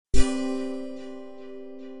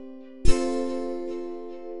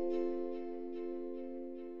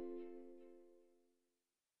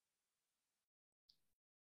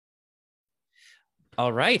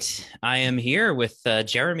All right, I am here with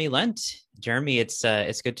Jeremy Lent. Jeremy, it's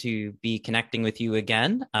good to be connecting with you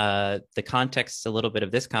again. The context, a little bit of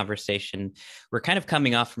this conversation, we're kind of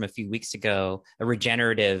coming off from a few weeks ago, a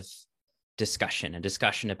regenerative discussion, a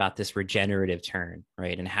discussion about this regenerative turn,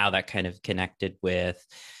 right, and how that kind of connected with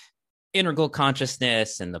integral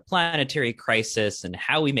consciousness and the planetary crisis and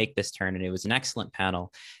how we make this turn. And it was an excellent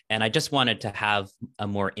panel. And I just wanted to have a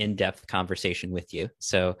more in-depth conversation with you.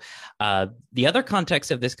 So the other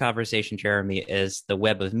context of this conversation, Jeremy, is the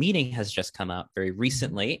Web of Meaning has just come out very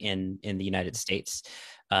recently in the United States.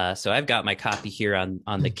 So I've got my copy here on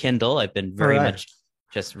the Kindle. I've been All very right. much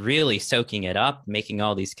just really soaking it up, making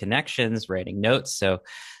all these connections, writing notes. So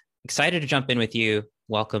excited to jump in with you.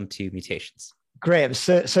 Welcome to Mutations. Great. I'm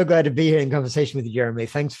so glad to be here in conversation with you, Jeremy.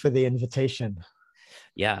 Thanks for the invitation.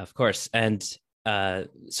 Yeah, of course. And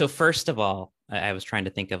so first of all, I was trying to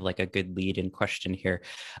think of like a good lead in question here.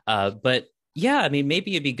 But yeah, I mean,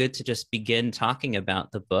 maybe it'd be good to just begin talking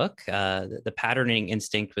about the book. The Patterning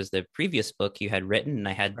Instinct was the previous book you had written, and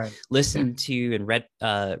I had Right. listened to and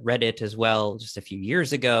read it as well just a few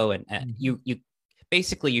years ago. And Mhm. you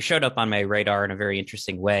basically you showed up on my radar in a very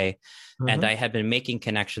interesting way, and Uh-huh. I had been making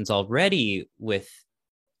connections already with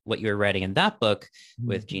what you were writing in that book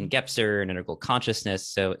with Gene Mhm. Gebser and integral consciousness.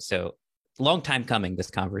 So long time coming, this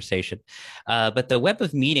conversation. But the Web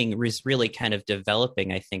of Meaning was really kind of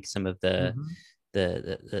developing, I think, some of Mhm.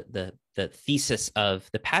 the thesis of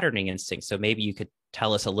the patterning instinct. So maybe you could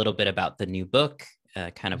tell us a little bit about the new book,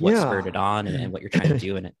 kind of what spurred Yeah. it on, and what you're trying to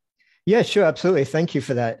do in it. Yeah, sure, absolutely. Thank you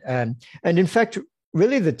for that. And in fact,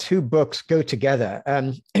 really, the two books go together.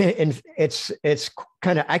 And it's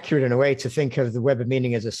kind of accurate in a way to think of the Web of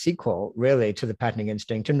Meaning as a sequel, really, to the Patterning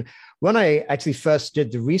Instinct. And when I actually first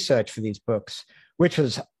did the research for these books, which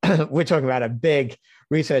was we're talking about a big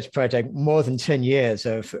research project, more than 10 years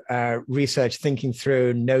of research, thinking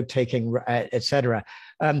through, note taking, etc.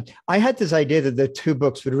 I had this idea that the two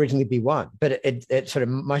books would originally be one, but it sort of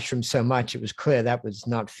mushroomed so much, it was clear that was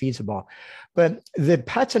not feasible. But the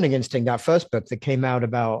Patterning Instinct, our first book that came out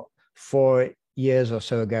about 4 years or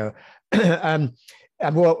so ago, um,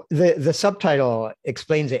 well, the subtitle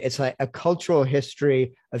explains it. It's like a cultural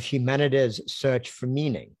history of humanity's search for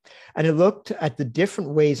meaning. And it looked at the different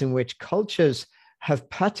ways in which cultures have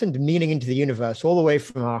patterned meaning into the universe, all the way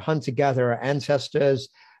from our hunter-gatherer ancestors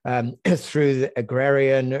through the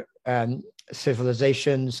agrarian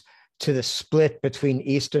civilizations to the split between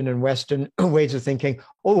Eastern and Western ways of thinking,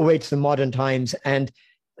 all the way to the modern times, and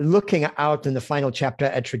looking out in the final chapter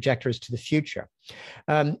at trajectories to the future.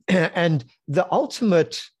 And the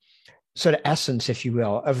ultimate sort of essence, if you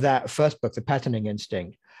will, of that first book, The Patterning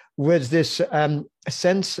Instinct, was this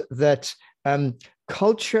sense that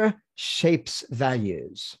culture shapes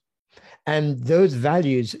values, and those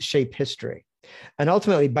values shape history. And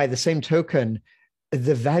ultimately, by the same token,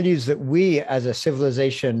 the values that we as a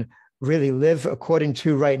civilization really live according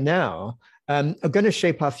to right now are going to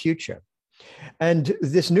shape our future. And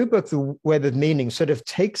this new book, The Web of Meaning, sort of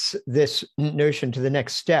takes this notion to the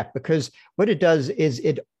next step, because what it does is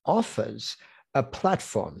it offers a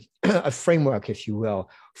platform, a framework, if you will,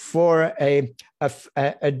 for a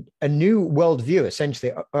new worldview,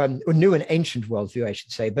 essentially, a new and ancient worldview, I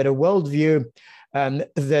should say, but a worldview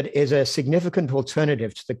that is a significant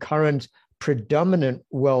alternative to the current predominant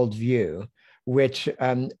worldview, which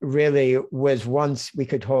really was once we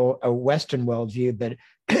could call a Western worldview, but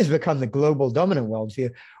has become the global dominant worldview,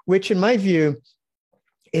 which in my view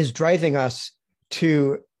is driving us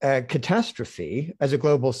to catastrophe as a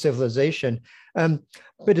global civilization,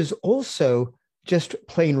 but is also just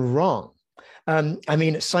plain wrong. I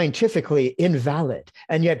mean, scientifically invalid,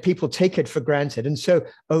 and yet people take it for granted. And so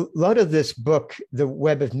a lot of this book, The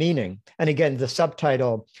Web of Meaning, and again, the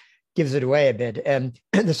subtitle gives it away a bit. And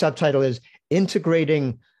the subtitle is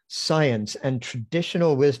Integrating Science and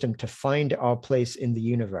Traditional Wisdom to Find Our Place in the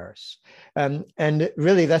Universe. And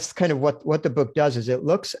really, that's kind of what the book does, is it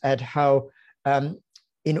looks at how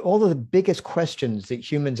in all of the biggest questions that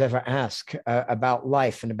humans ever ask about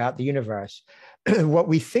life and about the universe, what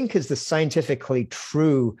we think is the scientifically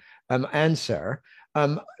true answer,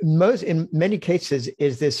 in many cases,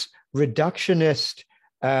 is this reductionist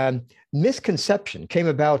misconception came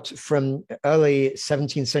about from early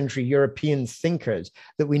 17th century European thinkers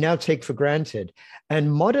that we now take for granted.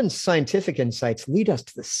 And modern scientific insights lead us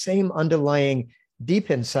to the same underlying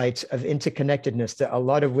deep insights of interconnectedness that a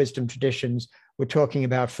lot of wisdom traditions were talking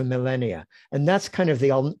about for millennia. And that's kind of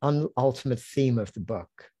the ultimate theme of the book.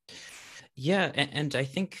 Yeah, and I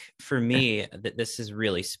think for me that this has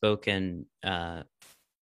really spoken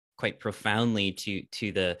quite profoundly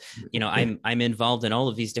to the, I'm involved in all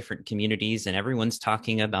of these different communities, and everyone's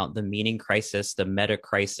talking about the meaning crisis, the meta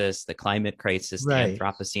crisis, the climate crisis, the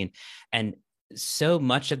Anthropocene, and so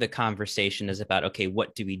much of the conversation is about, okay,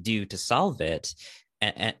 what do we do to solve it?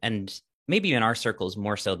 And maybe in our circles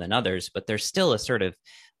more so than others, but there's still a sort of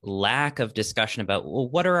lack of discussion about, well,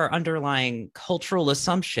 what are our underlying cultural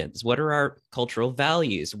assumptions? What are our cultural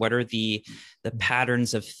values? What are the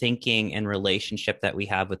patterns of thinking and relationship that we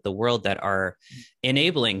have with the world that are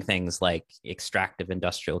enabling things like extractive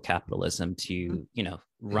industrial capitalism to,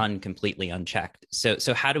 run completely unchecked?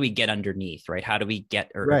 So how do we get underneath, right? How do we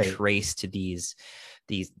get or trace to these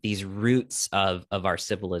roots of our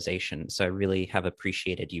civilization? So I really have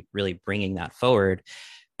appreciated you really bringing that forward.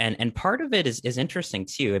 And part of it is interesting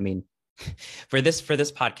too. I mean, for this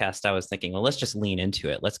podcast, I was thinking, well, let's just lean into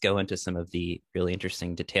it. Let's go into some of the really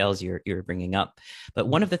interesting details you're bringing up. But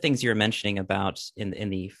one of the things you're mentioning about in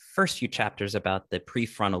the first few chapters about the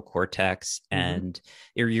prefrontal cortex, and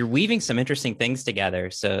you're weaving some interesting things together.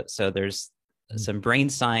 So there's some brain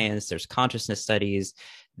science, there's consciousness studies,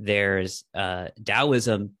 there's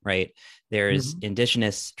Taoism, right? There's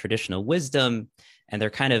indigenous traditional wisdom, and they're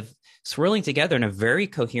kind of swirling together in a very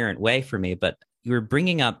coherent way for me. But you were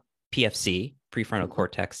bringing up PFC, prefrontal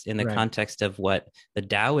cortex, in the context of what the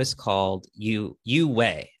Taoists called Yu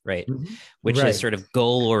Wei, right? Which is sort of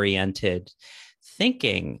goal-oriented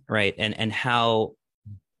thinking, right? And how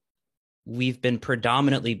we've been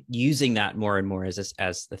predominantly using that more and more as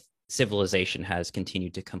the civilization has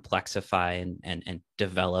continued to complexify and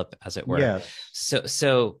develop, as it were. Yes.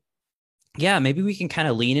 So yeah, maybe we can kind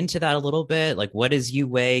of lean into that a little bit. Like, what is Yu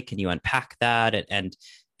Wei? Can you unpack that? And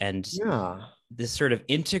this sort of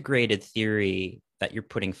integrated theory that you're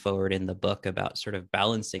putting forward in the book about sort of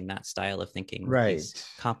balancing that style of thinking with these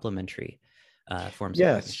complementary forms of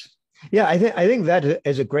cognition. Yeah, I think that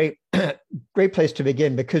is a great place to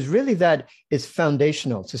begin, because really that is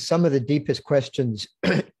foundational to some of the deepest questions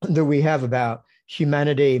that we have about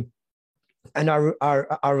humanity and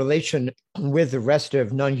our relation with the rest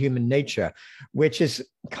of non-human nature, which is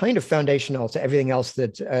kind of foundational to everything else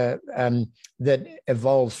that that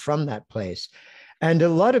evolves from that place. And a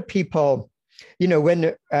lot of people,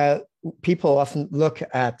 when people often look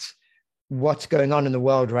at what's going on in the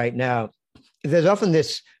world right now, there's often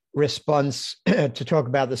this response to talk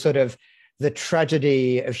about the sort of the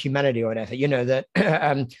tragedy of humanity or whatever,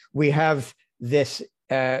 that we have this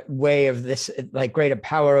way of this like greater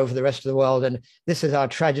power over the rest of the world, and this is our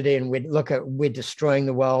tragedy, and we're destroying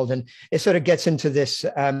the world, and it sort of gets into this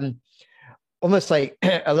almost like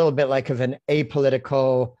a little bit like of an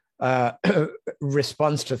apolitical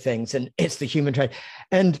response to things, and it's the human tragedy.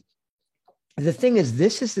 And the thing is,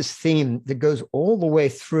 this theme that goes all the way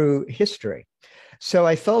through history. So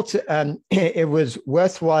I felt it was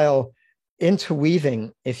worthwhile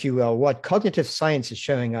interweaving, if you will, what cognitive science is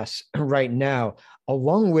showing us right now,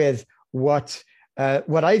 along with what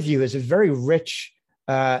I view as a very rich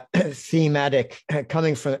thematic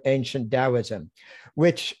coming from ancient Taoism,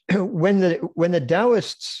 which when the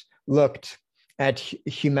Taoists looked at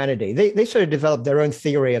humanity, they sort of developed their own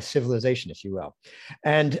theory of civilization, if you will,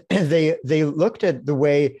 and they looked at the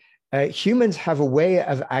way humans have a way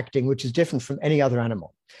of acting which is different from any other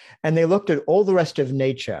animal, and they looked at all the rest of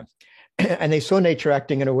nature. And they saw nature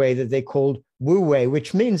acting in a way that they called Wu Wei,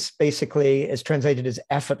 which means basically is translated as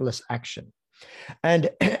effortless action.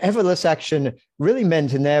 And effortless action really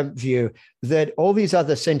meant, in their view, that all these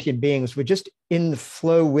other sentient beings were just in the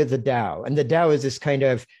flow with the Tao. And the Tao is this kind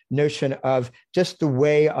of notion of just the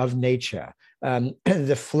way of nature,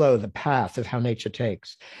 the flow, the path of how nature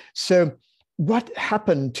takes. So what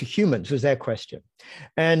happened to humans was their question.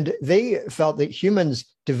 And they felt that humans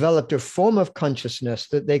developed a form of consciousness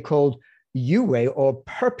that they called Yu Wei, or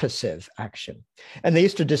purposive action. And they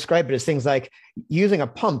used to describe it as things like using a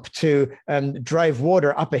pump to drive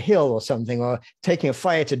water up a hill or something, or taking a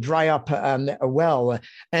fire to dry up a well.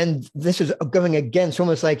 And this is going against,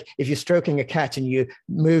 almost like if you're stroking a cat and you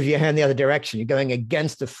move your hand the other direction, you're going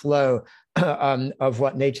against the flow of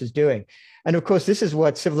what nature's doing. And of course, this is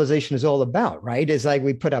what civilization is all about, right? It's like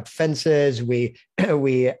we put up fences, we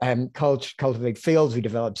cultivate fields, we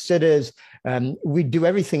develop cities, we do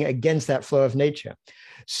everything against that flow of nature.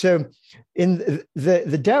 So in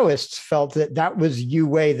the Taoists felt that was Yu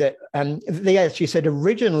Wei, that they actually said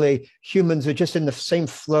originally humans are just in the same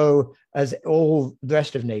flow as all the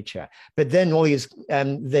rest of nature. But then all these,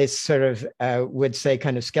 they sort of would say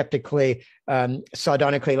kind of skeptically,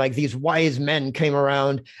 sardonically, like these wise men came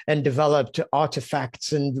around and developed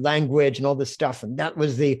artifacts and language and all this stuff. And that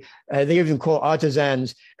was they even call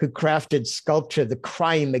artisans who crafted sculpture the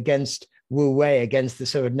crime against Wu Wei against the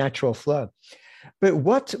sort of natural flow. But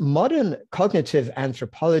what modern cognitive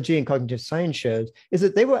anthropology and cognitive science shows is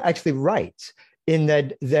that they were actually right in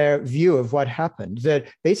their view of what happened, that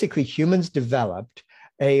basically humans developed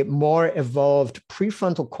a more evolved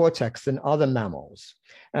prefrontal cortex than other mammals.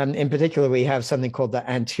 In particular, we have something called the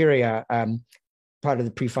anterior part of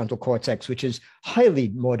the prefrontal cortex, which is highly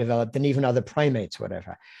more developed than even other primates,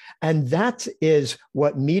 whatever. And that is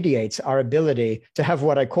what mediates our ability to have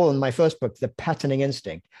what I call in my first book, the patterning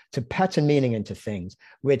instinct, to pattern meaning into things,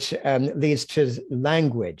 which leads to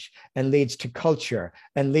language and leads to culture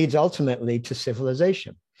and leads ultimately to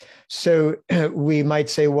civilization. So we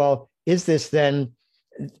might say, well, is this the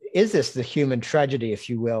human tragedy, if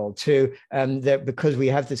you will, to that because we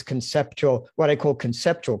have this conceptual, what I call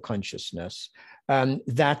conceptual consciousness,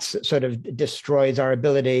 that sort of destroys our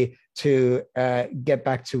ability to get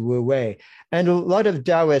back to Wu Wei. And a lot of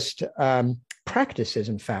Taoist practices,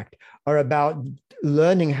 in fact, are about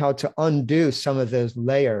learning how to undo some of those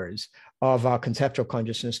layers of our conceptual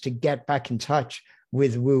consciousness to get back in touch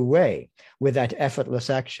with Wu Wei, with that effortless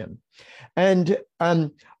action. And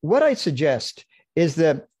what I suggest is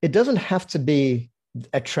that it doesn't have to be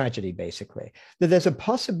a tragedy, basically, that there's a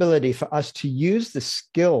possibility for us to use the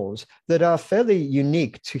skills that are fairly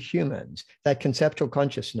unique to humans, that conceptual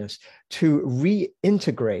consciousness, to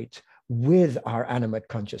reintegrate with our animate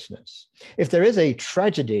consciousness. If there is a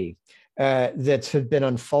tragedy that has been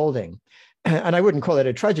unfolding, and I wouldn't call it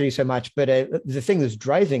a tragedy so much, but the thing that's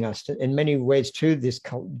driving us in many ways to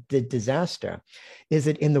the disaster is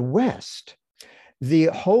that in the West, the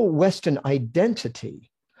whole Western identity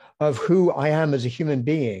of who I am as a human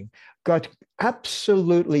being got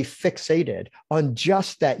absolutely fixated on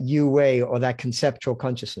just that Wu Wei or that conceptual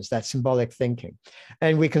consciousness, that symbolic thinking.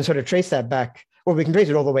 And we can sort of trace that back, well, we can trace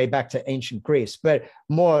it all the way back to ancient Greece, but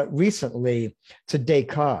more recently to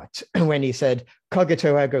Descartes, when he said,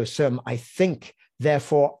 cogito ergo sum, I think,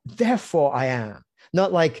 therefore I am.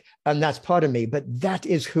 Not like, that's part of me, but that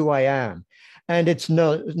is who I am. And it's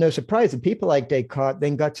no surprise that people like Descartes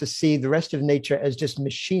then got to see the rest of nature as just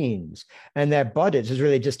machines, and their bodies as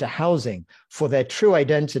really just a housing for their true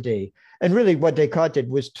identity. And really what Descartes did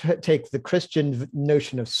was take the Christian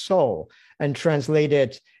notion of soul and translate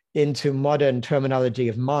it into modern terminology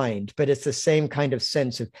of mind. But it's the same kind of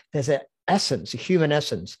sense of there's an essence, a human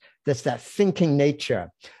essence, that's that thinking nature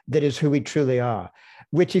that is who we truly are,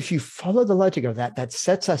 which if you follow the logic of that, that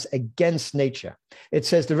sets us against nature. It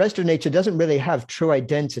says the rest of nature doesn't really have true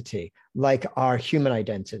identity like our human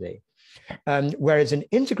identity. Whereas an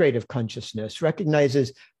integrative consciousness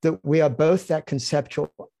recognizes that we are both that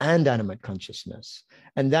conceptual and animate consciousness.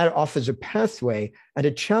 And that offers a pathway and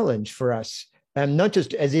a challenge for us, not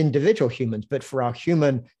just as individual humans, but for our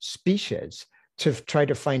human species to try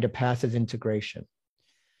to find a path of integration.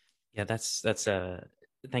 Yeah, that's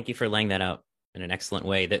thank you for laying that out in an excellent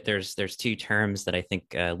way. That there's two terms that I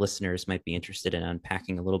think listeners might be interested in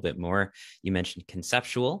unpacking a little bit more. You mentioned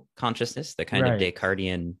conceptual consciousness, the kind of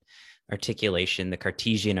Descartesian articulation, the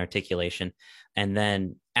Cartesian articulation, and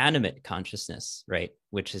then animate consciousness, right?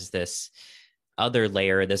 Which is this other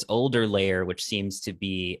layer, this older layer, which seems to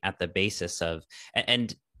be at the basis of,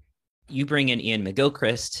 and you bring in Ian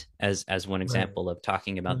McGilchrist as one example of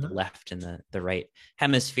talking about the left and the right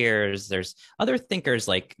hemispheres. There's other thinkers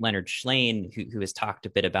like Leonard Shlain, who has talked a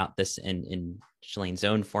bit about this in Schlain's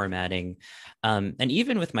own formatting. And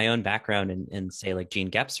even with my own background in say like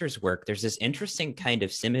Gene Gebser's work, there's this interesting kind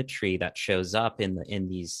of symmetry that shows up in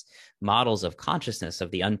these models of consciousness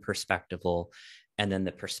of the unperspectival, and then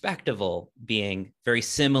the perspectival being very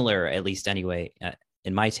similar, at least anyway,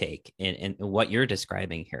 in my take, in what you're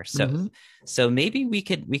describing here. So so maybe we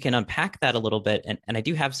can unpack that a little bit. And I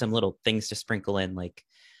do have some little things to sprinkle in, like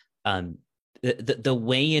the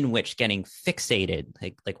way in which getting fixated,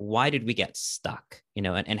 like why did we get stuck,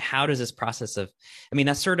 and how does this process of, I mean,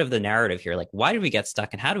 that's sort of the narrative here. Like, why did we get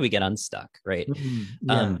stuck and how do we get unstuck? Right.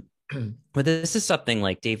 But this is something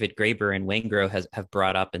like David Graeber and Waingro have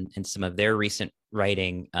brought up in some of their recent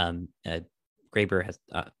writing. Graeber has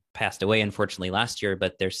passed away, unfortunately, last year,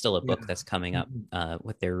 but there's still a book that's coming up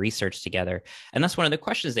with their research together. And that's one of the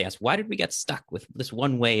questions they asked. Why did we get stuck with this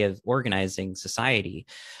one way of organizing society?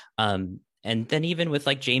 And then even with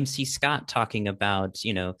like James C. Scott talking about,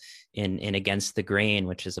 in Against the Grain,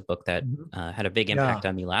 which is a book that had a big impact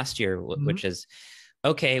on me last year, which is,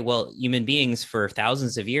 okay, well, human beings for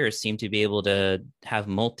thousands of years seem to be able to have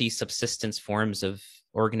multi-subsistence forms of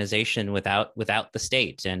organization without the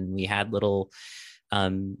state. And we had little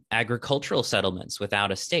agricultural settlements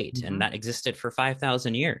without a state, and that existed for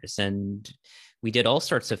 5,000 years. And we did all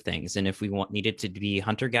sorts of things. And if we needed to be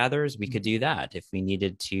hunter gatherers, we could do that. If we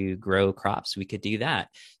needed to grow crops, we could do that.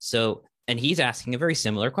 So, and he's asking a very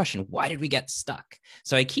similar question: why did we get stuck?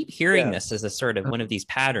 So I keep hearing this as a sort of one of these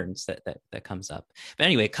patterns that comes up. But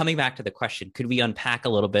anyway, coming back to the question, could we unpack a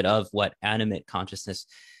little bit of what animate consciousness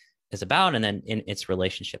is about, and then in its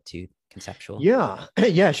relationship to conceptual?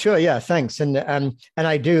 Yeah, sure. Yeah, thanks. And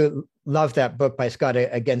I do love that book by Scott,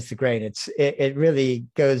 Against the Grain. It really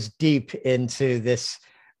goes deep into this,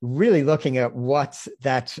 really looking at what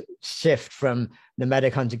that shift from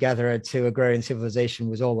nomadic hunter-gatherer to agrarian civilization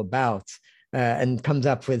was all about, and comes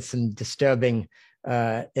up with some disturbing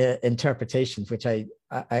interpretations, which I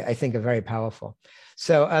think are very powerful.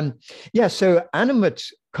 So so animate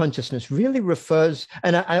consciousness really refers,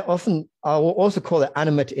 and I will also call it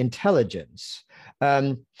animate intelligence,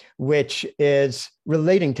 which is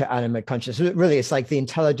relating to animate consciousness. Really, it's like the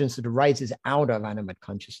intelligence that arises out of animate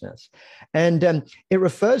consciousness. And it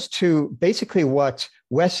refers to basically what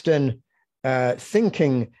Western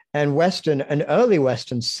thinking and early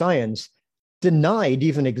Western science denied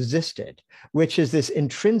even existed, which is this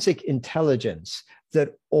intrinsic intelligence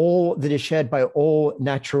that is shared by all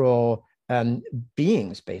natural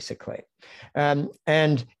beings, basically.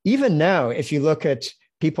 And even now, if you look at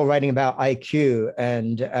people writing about IQ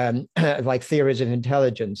and like theories of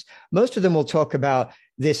intelligence, most of them will talk about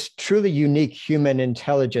this truly unique human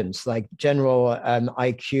intelligence, like general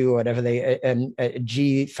IQ, whatever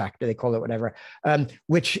G factor they call it, whatever,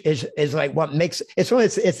 which is like what makes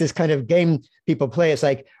it's this kind of game people play. It's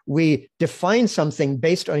like we define something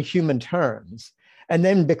based on human terms. And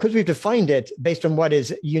then because we've defined it based on what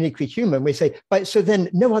is uniquely human, we say, but so then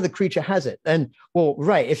no other creature has it. And well,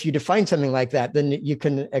 right, if you define something like that, then you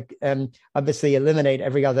can obviously eliminate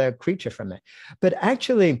every other creature from it. But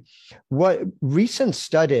actually, what recent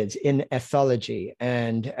studies in ethology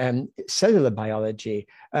and cellular biology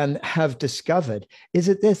have discovered is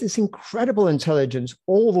that there's this incredible intelligence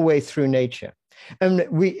all the way through nature. And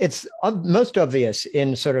it's most obvious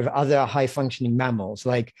in sort of other high functioning mammals.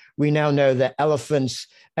 Like we now know that elephants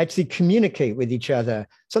actually communicate with each other,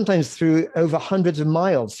 sometimes through over hundreds of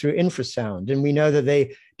miles through infrasound. And we know that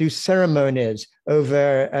they do ceremonies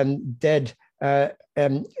over other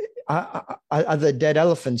dead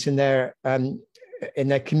elephants in their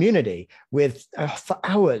community with for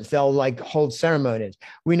hours. They'll like hold ceremonies.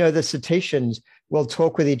 We know the cetaceans will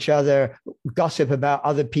talk with each other, gossip about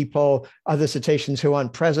other people, other cetaceans who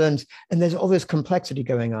aren't present. And there's all this complexity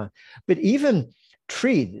going on. But even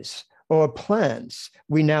trees or plants,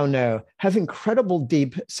 we now know, have incredible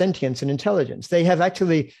deep sentience and intelligence. They have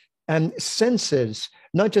actually senses,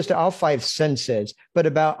 not just our five senses, but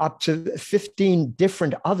about up to 15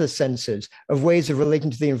 different other senses of ways of relating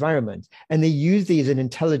to the environment. And they use these in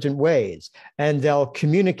intelligent ways, and they'll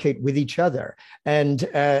communicate with each other. And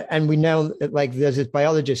we now, like there's this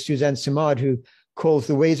biologist, Suzanne Simard, who calls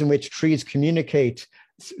the ways in which trees communicate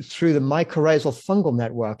through the mycorrhizal fungal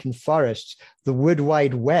network in forests, the wood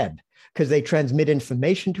wide web, because they transmit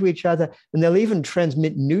information to each other, and they'll even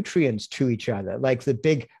transmit nutrients to each other, like the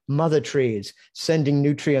big mother trees sending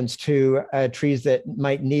nutrients to trees that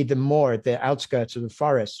might need them more at the outskirts of the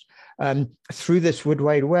forest through this wood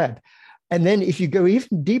wide web. And then if you go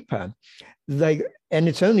even deeper, and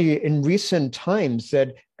it's only in recent times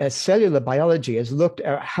that cellular biology has looked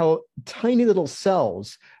at how tiny little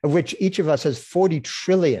cells, of which each of us has 40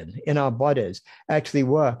 trillion in our bodies, actually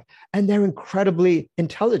work. And they're incredibly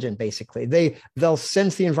intelligent, basically. They'll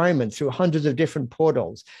sense the environment through hundreds of different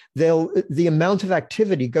portals. The amount of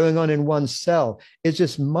activity going on in one cell is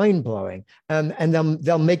just mind-blowing. And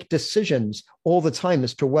they'll make decisions all the time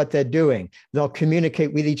as to what they're doing. They'll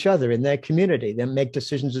communicate with each other in their community. They'll make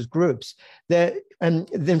decisions as groups. And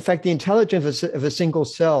in fact, the intelligence of a single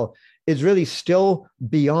cell is really still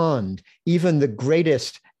beyond even the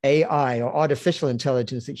greatest AI or artificial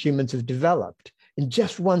intelligence that humans have developed in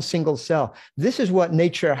just one single cell. This is what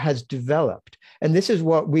nature has developed. And this is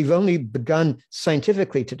what we've only begun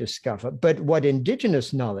scientifically to discover. But what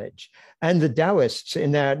indigenous knowledge and the Taoists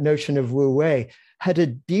in their notion of Wu Wei had a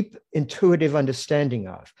deep intuitive understanding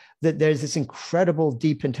of, that there's this incredible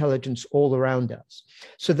deep intelligence all around us.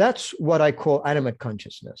 So that's what I call animate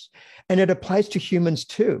consciousness. And it applies to humans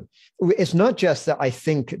too. It's not just that I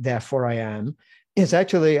think, therefore I am. It's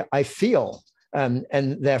actually I feel, and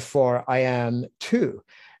therefore I am too.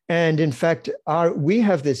 And in fact, we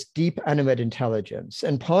have this deep animate intelligence.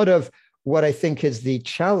 And part of what I think is the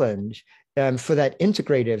challenge for that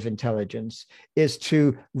integrative intelligence is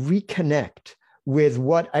to reconnect with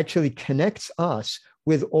what actually connects us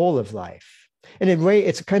with all of life. And in a way,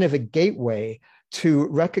 it's kind of a gateway to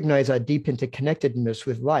recognize our deep interconnectedness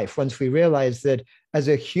with life, once we realize that as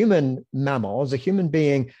a human mammal, as a human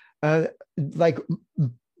being, like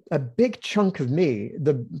a big chunk of me,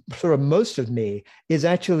 the sort of most of me, is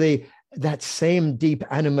actually that same deep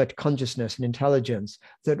animate consciousness and intelligence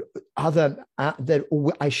that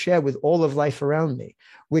I share with all of life around me,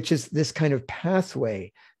 which is this kind of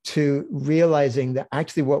pathway to realizing that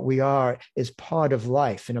actually what we are is part of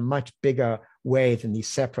life in a much bigger way than these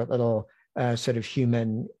separate little sort of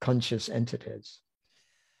human conscious entities.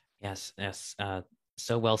 Yes, yes.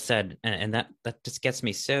 So well said. And that just gets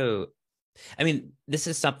me so, I mean, this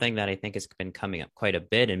is something that I think has been coming up quite a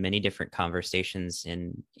bit in many different conversations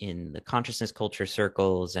in the consciousness culture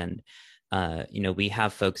circles. And we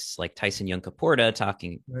have folks like Tyson Yunkaporta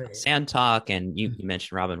talking Right. Sand Talk, and you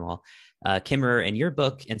mentioned Robin Wall Kimmerer in your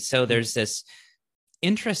book. And so there's this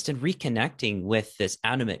interest in reconnecting with this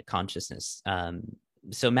animate consciousness,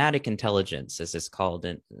 somatic intelligence, as it's called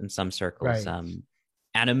in some circles, Right.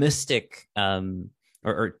 animistic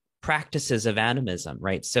or practices of animism,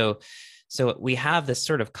 right? So we have this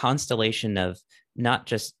sort of constellation of not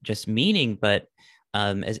just meaning, but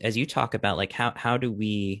as you talk about, like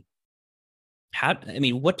I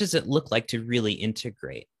mean, what does it look like to really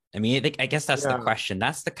integrate? I mean, I guess that's the question.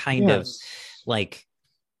 That's the kind of like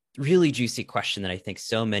really juicy question that I think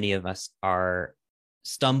so many of us are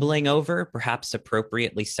stumbling over, perhaps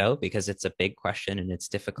appropriately so, because it's a big question and it's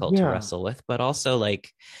difficult to wrestle with, but also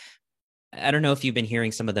like, I don't know if you've been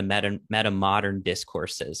hearing some of the meta modern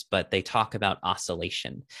discourses, but they talk about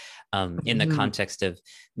oscillation in the context of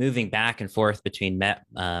moving back and forth between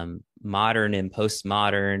modern and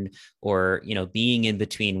postmodern, or being in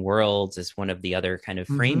between worlds is one of the other kind of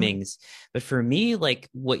framings. But for me, like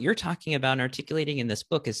what you're talking about and articulating in this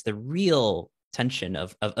book is the real tension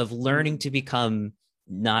of learning to become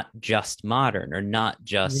not just modern, or not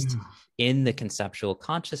just in the conceptual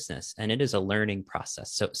consciousness, and it is a learning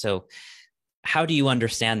process. So how do you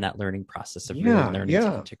understand that learning process of really learning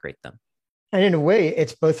to integrate them? And in a way,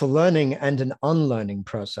 it's both a learning and an unlearning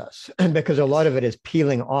process, because a lot of it is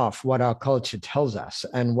peeling off what our culture tells us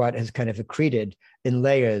and what has kind of accreted in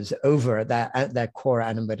layers over that core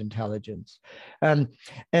animate intelligence. But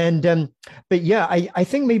yeah, I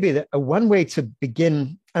think maybe that one way to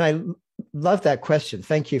begin, and I love that question.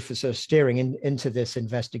 Thank you for sort of steering into this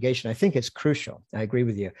investigation. I think it's crucial. I agree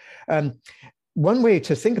with you. One way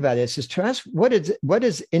to think about this is to ask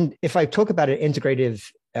if I talk about an integrative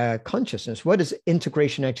consciousness, what does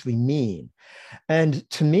integration actually mean? And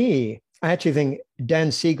to me, I actually think Dan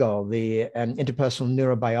Siegel, the interpersonal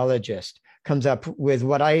neurobiologist, comes up with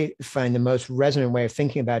what I find the most resonant way of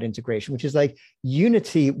thinking about integration, which is like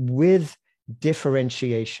unity with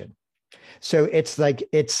differentiation. So it's like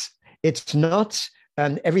it's not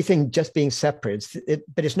everything just being separate,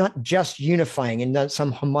 but it's not just unifying in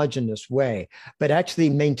some homogeneous way, but actually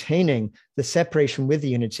maintaining the separation with the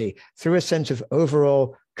unity through a sense of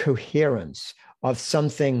overall coherence of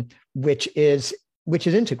something which is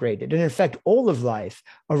integrated. And in fact, all of life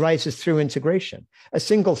arises through integration. A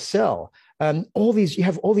single cell, you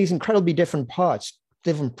have all these incredibly different parts,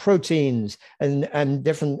 different proteins and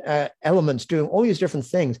different elements doing all these different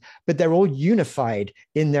things, but they're all unified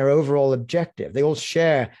in their overall objective. They all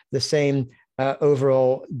share the same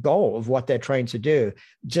overall goal of what they're trying to do.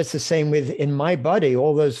 Just the same with in my body,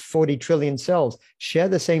 all those 40 trillion cells share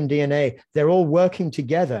the same DNA. They're all working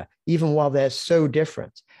together, even while they're so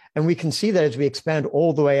different. And we can see that as we expand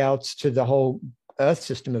all the way out to the whole Earth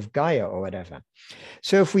system of Gaia or whatever.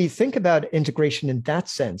 So if we think about integration in that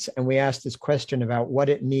sense, and we ask this question about what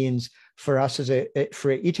it means for us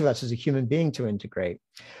for each of us as a human being to integrate,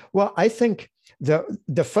 well, I think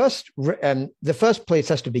the first place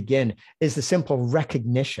has to begin is the simple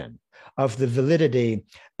recognition of the validity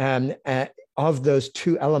of those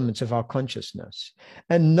two elements of our consciousness,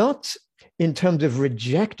 and not in terms of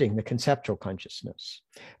rejecting the conceptual consciousness.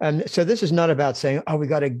 And so this is not about saying, oh, we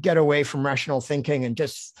got to get away from rational thinking and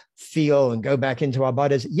just feel and go back into our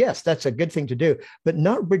bodies. Yes, that's a good thing to do, but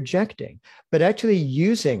not rejecting, but actually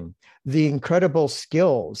using the incredible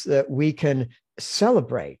skills that we can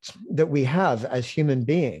celebrate that we have as human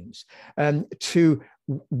beings to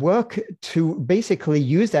work to basically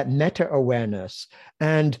use that meta-awareness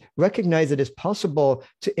and recognize that it's possible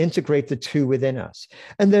to integrate the two within us.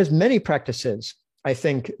 And there's many practices, I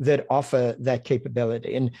think, that offer that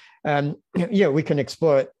capability. And we can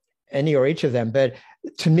explore any or each of them. But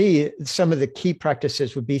to me, some of the key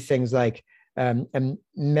practices would be things like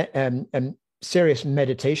serious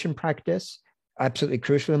meditation practice, absolutely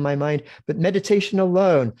crucial in my mind. But meditation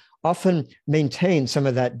alone often maintains some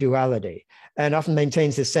of that duality, and often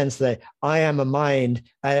maintains the sense that I am a mind,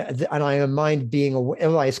 and I am a mind being aware.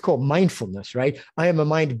 Well, it's called mindfulness, right? I am a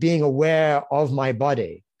mind being aware of my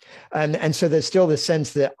body. And so there's still the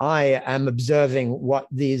sense that I am observing what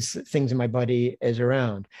these things in my body is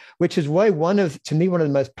around, which is why to me, one of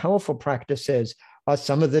the most powerful practices are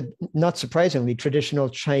some of the, not surprisingly, traditional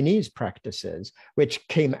Chinese practices, which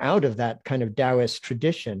came out of that kind of Taoist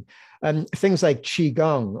tradition. Things like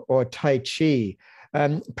Qigong or Tai Chi,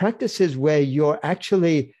 practices where you're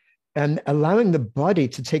actually allowing the body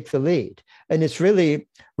to take the lead. And it's really,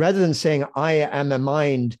 rather than saying, I am a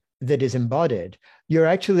mind that is embodied, you're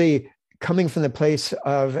actually coming from the place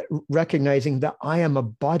of recognizing that I am a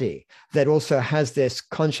body that also has this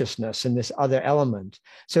consciousness and this other element.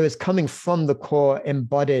 So it's coming from the core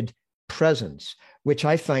embodied presence, which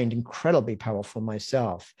I find incredibly powerful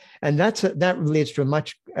myself. And that leads to a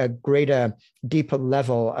much greater, deeper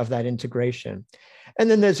level of that integration. And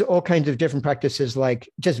then there's all kinds of different practices, like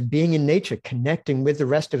just being in nature, connecting with the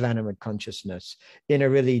rest of animate consciousness in a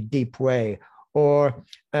really deep way, or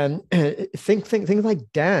things like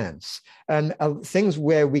dance, and things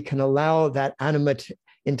where we can allow that animate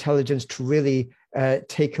intelligence to really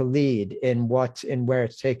take a lead in where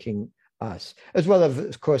it's taking us, as well as,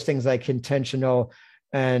 of course, things like intentional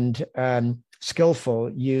and skillful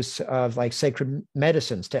use of like sacred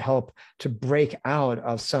medicines to help to break out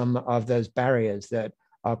of some of those barriers that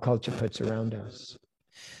our culture puts around us.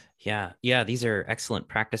 Yeah, these are excellent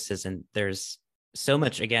practices, and there's so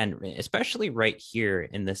much, again, especially right here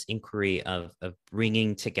in this inquiry of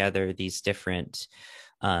bringing together these different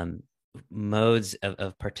modes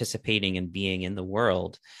of participating and being in the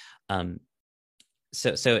world. In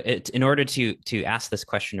order to ask this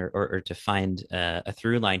question or to find a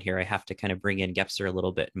through line here, I have to kind of bring in Gebser a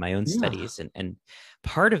little bit in my own studies, and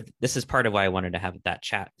part of why I wanted to have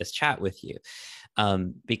this chat with you,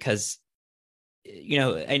 because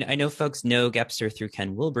I know folks know Gebser through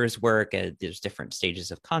Ken Wilber's work. There's different stages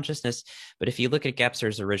of consciousness, but if you look at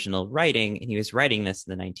Gebser's original writing, and he was writing this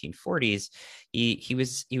in the 1940s, he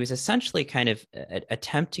was essentially kind of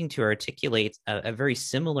attempting to articulate a very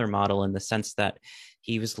similar model, in the sense that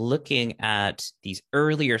he was looking at these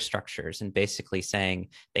earlier structures and basically saying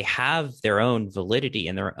they have their own validity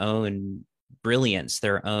and their own brilliance,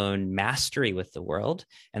 their own mastery with the world,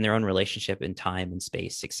 and their own relationship in time and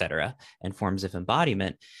space, etc., and forms of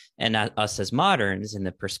embodiment. And us as moderns, in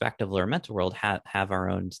the perspective of our mental world, have our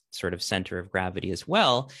own sort of center of gravity as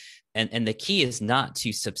well. And the key is not to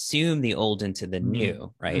subsume the old into the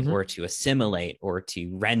new, right? Mm-hmm. Or to assimilate, or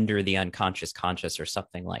to render the unconscious conscious, or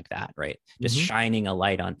something like that, right? Just shining a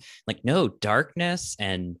light on, like, no, darkness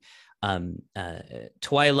and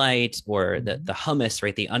twilight, or the hummus,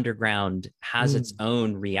 right? The underground has its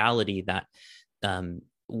own reality that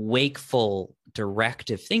wakeful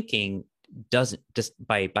directive thinking doesn't, just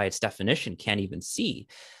by its definition, can't even see.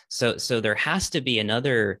 So there has to be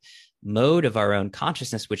another mode of our own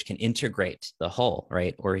consciousness which can integrate the whole,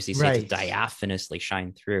 right? Or as he says, to diaphanously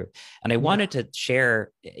shine through. And I wanted to share,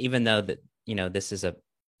 even though that this is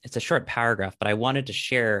it's a short paragraph, but I wanted to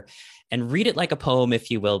share and read it like a poem, if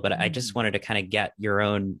you will. But I just wanted to kind of get your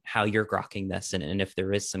own, how you're grokking this, and if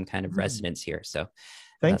there is some kind of resonance here. So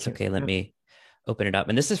that's okay. Let me open it up.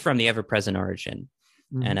 And this is from the Ever-Present Origin.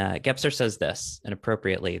 And Gebser says this, and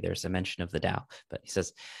appropriately, there's a mention of the Tao, but he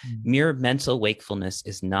says, mere mental wakefulness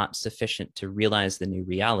is not sufficient to realize the new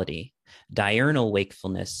reality. Diurnal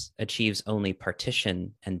wakefulness achieves only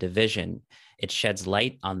partition and division. It sheds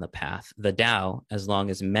light on the path, the Tao, as long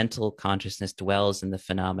as mental consciousness dwells in the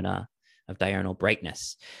phenomena of diurnal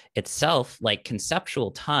brightness. Itself, like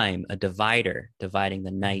conceptual time, a divider, dividing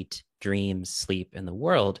the night, dreams, sleep, and the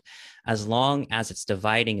world. As long as its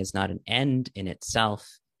dividing is not an end in itself,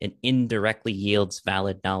 it indirectly yields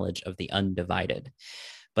valid knowledge of the undivided.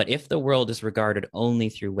 But if the world is regarded only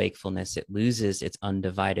through wakefulness, it loses its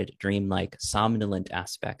undivided, dreamlike, somnolent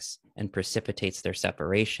aspects and precipitates their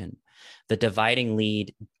separation. The dividing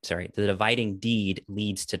deed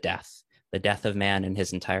leads to death, the death of man and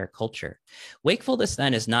his entire culture. Wakefulness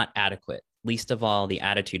then is not adequate, least of all the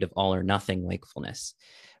attitude of all or nothing wakefulness.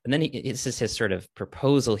 And then this is his sort of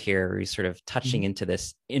proposal here, where he's sort of touching into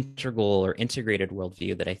this integral or integrated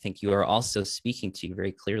worldview that I think you are also speaking to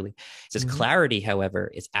very clearly. It says, clarity, however,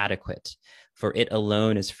 is adequate, for it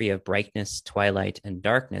alone is free of brightness, twilight, and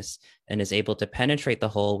darkness, and is able to penetrate the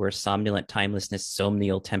whole, where somnolent timelessness,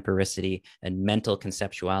 somnial temporicity, and mental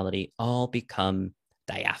conceptuality all become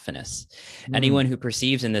diaphanous. Anyone who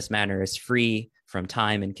perceives in this manner is free from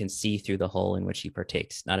time and can see through the whole in which he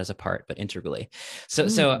partakes, not as a part, but integrally.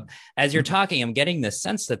 So as you're talking, I'm getting this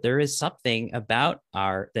sense that there is something about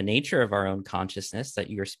the nature of our own consciousness that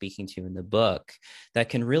you're speaking to in the book that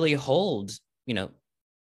can really hold,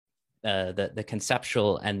 the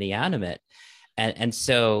conceptual and the animate. And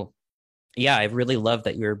so, yeah, I really love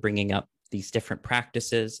that you're bringing up these different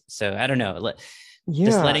practices. So I don't know,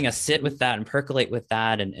 just letting us sit with that and percolate with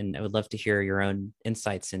that. And I would love to hear your own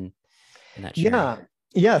insights in that sharing.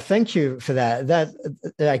 Yeah. Thank you for that.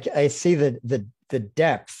 I see the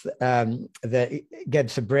depth that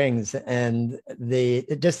Gebser brings, and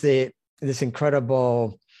this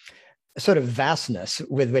incredible sort of vastness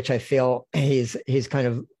with which I feel he's kind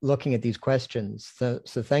of looking at these questions. So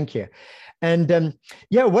thank you. And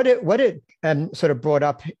what it sort of brought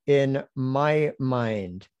up in my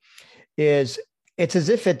mind is it's as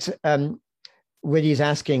if it's what he's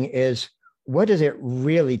asking is, what does it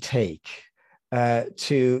really take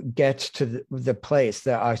to get to the place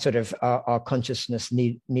that our consciousness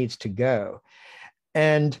needs to go?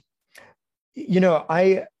 And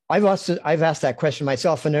I've asked that question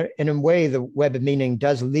myself, and in a way, the Web of Meaning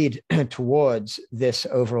does lead towards this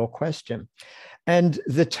overall question. And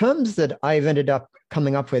the terms that I've ended up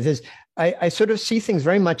coming up with is I sort of see things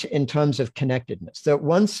very much in terms of connectedness. That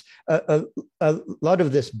once a lot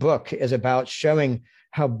of this book is about showing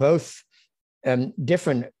how both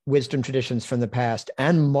different wisdom traditions from the past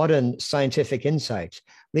and modern scientific insights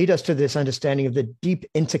lead us to this understanding of the deep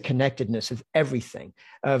interconnectedness of everything,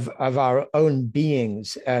 of our own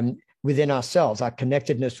beings within ourselves, our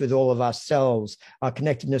connectedness with all of ourselves, our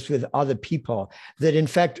connectedness with other people, that in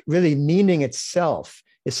fact, really meaning itself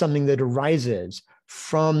is something that arises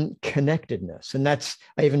from connectedness. And I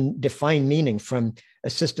even define meaning from a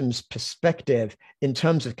systems perspective in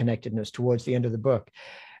terms of connectedness towards the end of the book.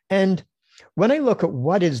 And when I look at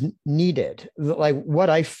what is needed, like what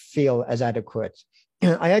I feel as adequate,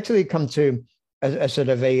 I actually come to a sort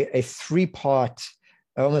of a three-part,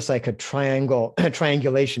 almost like a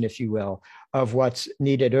triangulation, if you will, of what's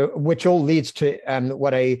needed, which all leads to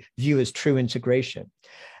what I view as true integration.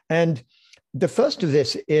 And the first of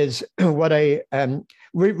this is what I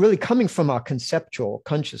really coming from our conceptual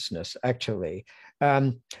consciousness, actually.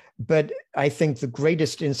 But I think the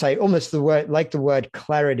greatest insight, almost the word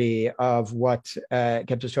clarity of what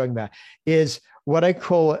Gebser was talking about, is what I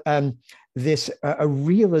call this a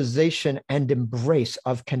realization and embrace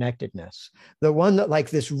of connectedness. The one that, like,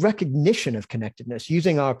 this recognition of connectedness,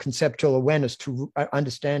 using our conceptual awareness to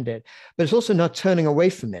understand it, but it's also not turning away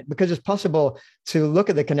from it, because it's possible to look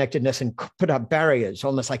at the connectedness and put up barriers,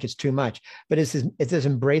 almost like it's too much, but it's this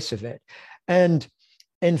embrace of it. And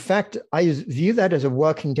in fact, I view that as a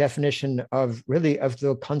working definition of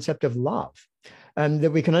the concept of love,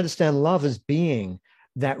 that we can understand love as being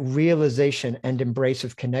that realization and embrace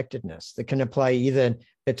of connectedness that can apply either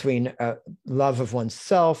between love of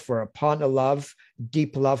oneself or a partner love,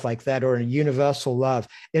 deep love like that, or a universal love.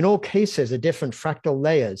 In all cases, the different fractal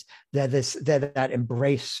layers, they're that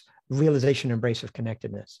embrace, realization, embrace of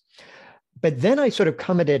connectedness. But then I sort of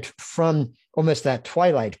come at it from almost that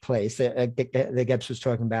twilight place that Gebser was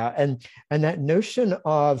talking about, and that notion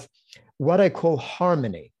of what I call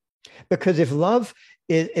harmony. Because if love,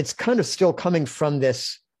 it's kind of still coming from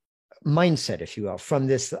this mindset, if you will, from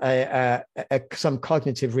this some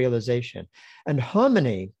cognitive realization. And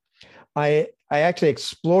harmony, I actually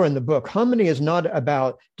explore in the book. Harmony is not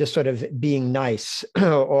about just sort of being nice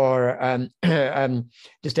or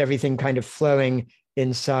just everything kind of flowing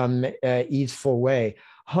in some easeful way.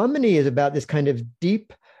 Harmony is about this kind of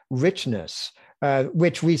deep richness,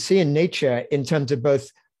 which we see in nature in terms of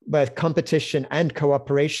both competition and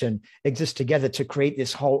cooperation exist together to create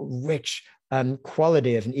this whole rich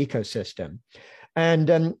quality of an ecosystem.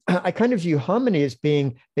 And I kind of view harmony as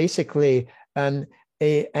being basically an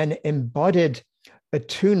embodied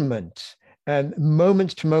attunement,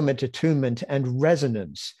 moment to moment attunement and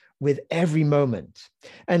resonance with every moment.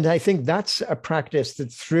 And I think that's a practice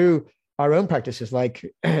that through our own practices like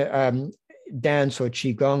dance or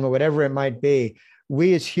qigong or whatever it might be,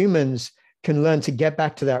 we as humans can learn to get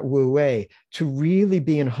back to that wu wei, to really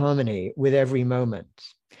be in harmony with every moment.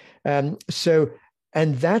 And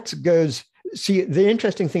that goes, see, the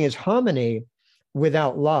interesting thing is harmony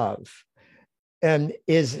without love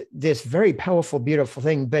is this very powerful, beautiful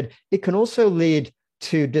thing, but it can also lead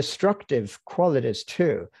to destructive qualities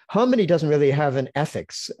too. Harmony doesn't really have an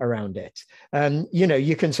ethics around it.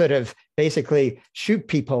 You can sort of basically shoot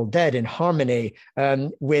people dead in harmony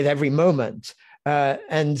with every moment.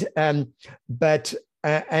 But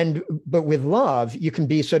with love, you can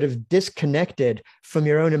be sort of disconnected from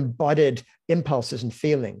your own embodied impulses and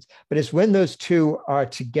feelings. But it's when those two are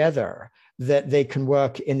together that they can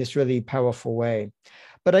work in this really powerful way.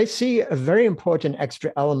 But I see a very important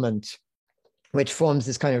extra element which forms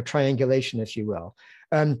this kind of triangulation, if you will,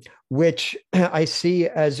 which I see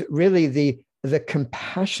as really the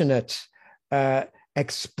compassionate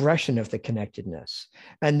expression of the connectedness.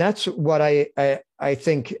 And that's what I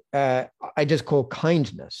think I just call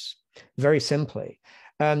kindness, very simply.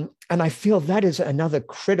 And I feel that is another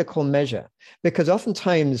critical measure, because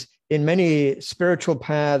oftentimes in many spiritual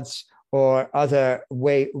paths or other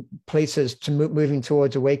places to moving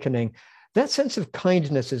towards awakening, that sense of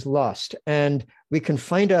kindness is lost, and we can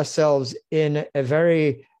find ourselves in a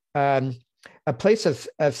very a place of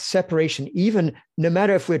separation, even no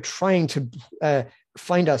matter if we're trying to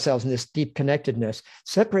find ourselves in this deep connectedness,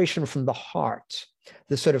 separation from the heart,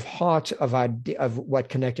 the sort of heart of what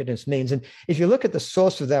connectedness means. And if you look at the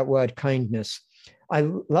source of that word kindness, I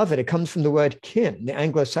love it. It comes from the word kin, the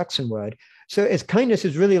Anglo-Saxon word. So kindness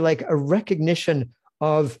is really like a recognition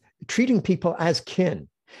of treating people as kin.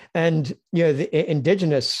 And the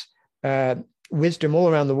indigenous wisdom all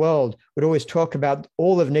around the world would always talk about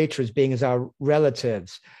all of nature as being as our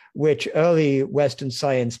relatives, which early Western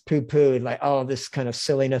science poo-pooed, like, oh, this kind of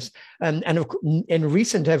silliness. And in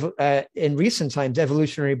recent times,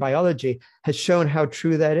 evolutionary biology has shown how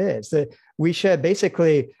true that is. That we share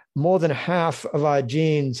basically more than half of our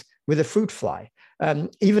genes with a fruit fly.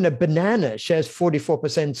 Even a banana shares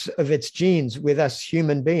 44% of its genes with us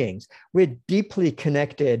human beings. We're deeply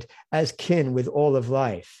connected as kin with all of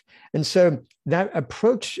life. And so that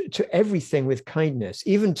approach to everything with kindness,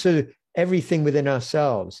 even to everything within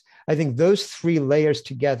ourselves, I think those three layers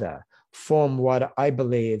together form what I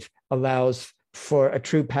believe allows for a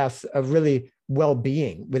true path of really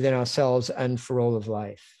well-being within ourselves and for all of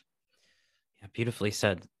life. Yeah, beautifully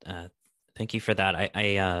said. Thank you for that.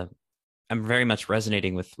 I'm very much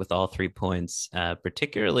resonating with all 3 points,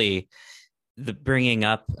 particularly the bringing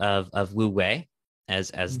up of Wu Wei as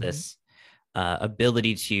this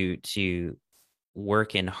ability to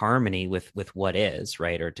work in harmony with what is,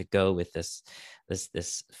 right, or to go with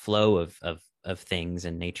this flow of things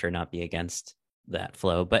and nature, not be against that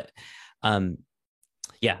flow. But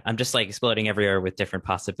yeah, I'm just like exploding everywhere with different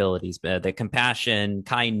possibilities. But the compassion,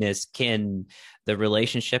 kindness, kin, the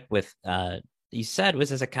relationship with you said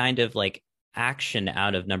was as a kind of like action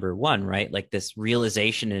out of number 1, right? Like this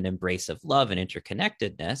realization and embrace of love and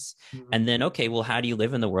interconnectedness. And then, okay, well, how do you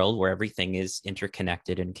live in the world where everything is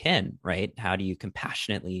interconnected and kin, right? How do you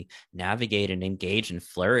compassionately navigate and engage and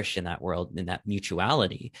flourish in that world, in that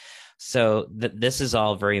mutuality? So this is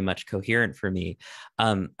all very much coherent for me.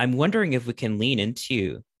 I'm wondering if we can lean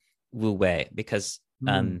into Wu Wei, because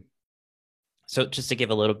so just to give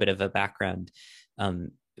a little bit of a background,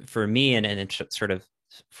 for me and sort of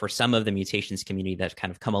for some of the mutations community that's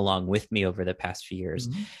kind of come along with me over the past few years,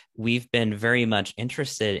 we've been very much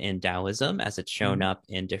interested in Taoism as it's shown up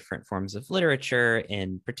in different forms of literature,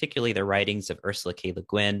 in particularly the writings of Ursula K. Le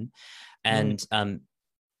Guin. And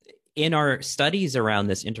in our studies around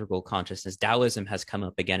this integral consciousness, Taoism has come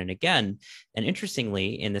up again and again. And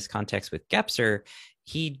interestingly, in this context with Gebser,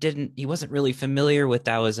 he wasn't really familiar with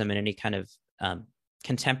Taoism in any kind of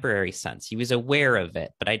contemporary sense. He was aware of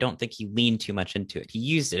it, but I don't think he leaned too much into it. He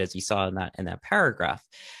used it, as you saw in that paragraph.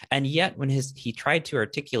 And yet when he tried to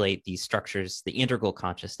articulate these structures, the integral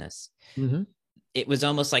consciousness, it was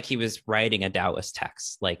almost like he was writing a Taoist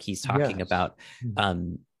text. Like he's talking about,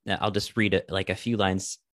 I'll just read it like a few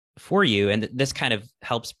lines for you. And this kind of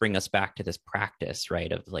helps bring us back to this practice,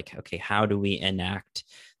 right? Of like, okay, how do we enact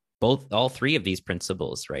all 3 of these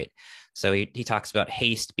principles, right? So he talks about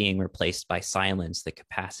haste being replaced by silence, the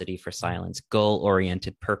capacity for silence.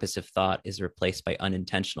 Goal-oriented purposive thought is replaced by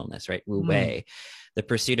unintentionalness, right? Wu Wei. The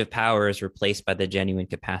pursuit of power is replaced by the genuine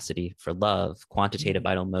capacity for love. Quantitative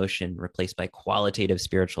vital motion replaced by qualitative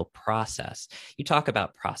spiritual process. You talk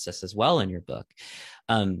about process as well in your book,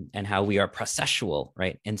 and how we are processual,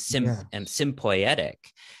 right? And sympoietic.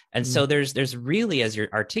 And so there's really, as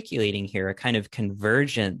you're articulating here, a kind of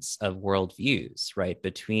convergence of worldviews, right?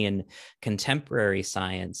 Between contemporary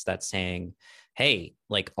science that's saying, hey,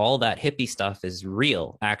 like all that hippie stuff is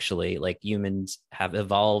real, actually. Like humans have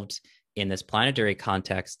evolved in this planetary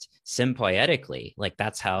context sympoietically. Like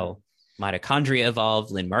that's how mitochondria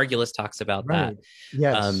evolved. Lynn Margulis talks about that.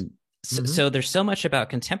 Yes. So there's so much about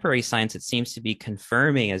contemporary science that seems to be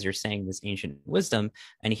confirming, as you're saying, this ancient wisdom.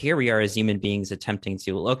 And here we are as human beings attempting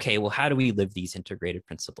to, okay, well, how do we live these integrated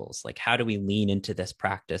principles? Like, how do we lean into this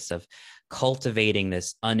practice of cultivating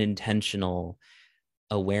this unintentional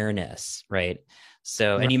awareness, right?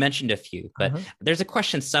 So, and Right. you mentioned a few, but Uh-huh. there's a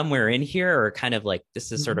question somewhere in here, or kind of like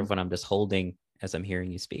this is sort Mhm. of what I'm just holding as I'm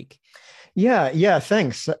hearing you speak. Yeah,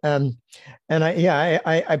 thanks. And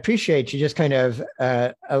I appreciate you just kind of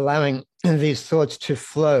allowing these thoughts to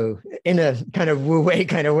flow in a kind of wu wei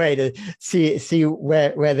kind of way to see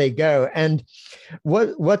where they go. And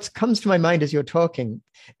what comes to my mind as you're talking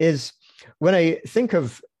is when I think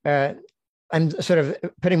of I'm sort of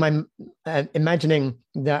putting my imagining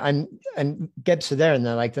that I'm Gebser there in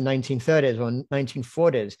the 1930s or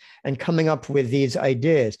 1940s and coming up with these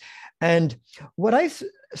ideas. And what I've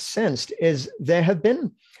sensed is there have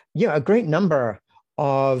been, a great number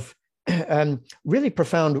of really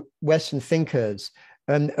profound Western thinkers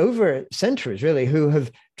over centuries, really, who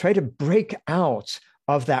have tried to break out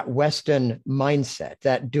of that Western mindset,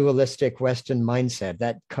 that dualistic Western mindset,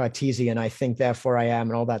 that Cartesian, I think, therefore I am,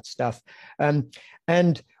 and all that stuff.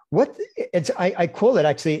 And what I call it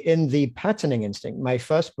actually in the Patterning Instinct, my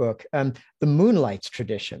first book, the Moonlights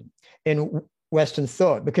tradition in Western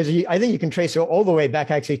thought, because I think you can trace it all the way back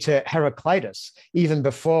actually to Heraclitus, even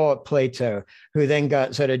before Plato, who then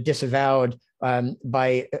got sort of disavowed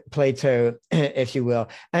by Plato, if you will.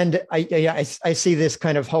 And I see this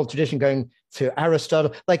kind of whole tradition going to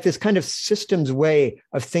Aristotle, like this kind of systems way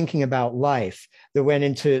of thinking about life that went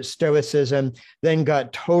into Stoicism, then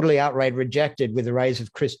got totally outright rejected with the rise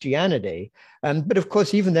of Christianity. But of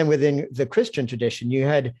course, even then within the Christian tradition, you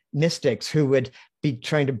had mystics who would be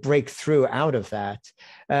trying to break through out of that.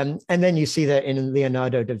 And then you see that in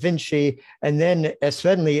Leonardo da Vinci, and then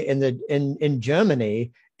certainly in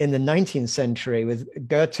Germany in the 19th century with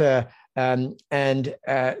Goethe and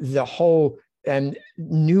the whole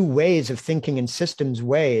new ways of thinking in systems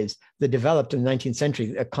ways that developed in the 19th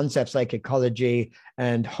century, concepts like ecology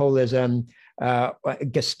and holism,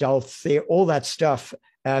 Gestalt theory, all that stuff,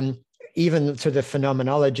 even to the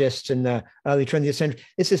phenomenologists in the early 20th century.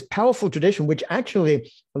 It's this powerful tradition which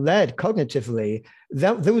actually led cognitively,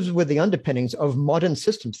 those were the underpinnings of modern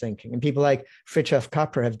systems thinking. And people like Fritjof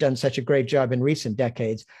Capra have done such a great job in recent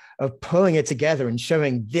decades of pulling it together and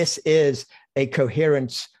showing this is a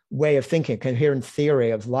coherent way of thinking, a coherent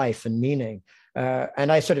theory of life and meaning.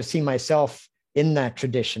 And I sort of see myself in that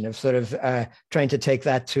tradition of sort of trying to take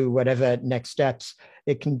that to whatever next steps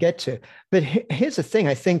it can get to. But here's the thing,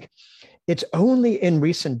 I think it's only in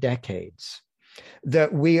recent decades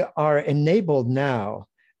that we are enabled now.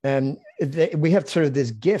 We have sort of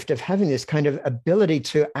this gift of having this kind of ability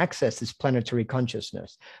to access this planetary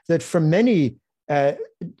consciousness that for many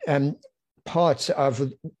parts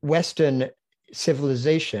of Western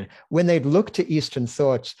civilization, when they'd look to Eastern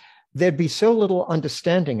thoughts, there'd be so little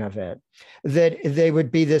understanding of it that they would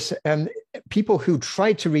be this people who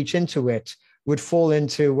tried to reach into it would fall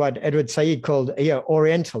into what Edward Said called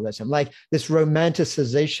Orientalism, like this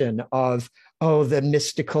romanticization of the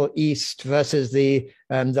mystical East versus the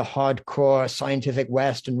hardcore scientific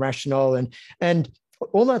West and rational and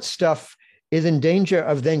all that stuff is in danger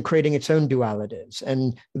of then creating its own dualities.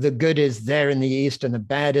 And the good is there in the East and the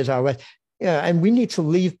bad is our West. Yeah, and we need to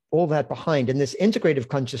leave all that behind. And this integrative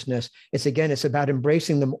consciousness, it's about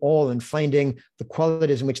embracing them all and finding the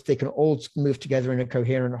qualities in which they can all move together in a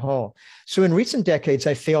coherent whole. So in recent decades,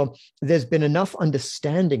 I feel there's been enough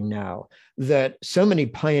understanding now that so many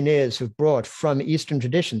pioneers have brought from Eastern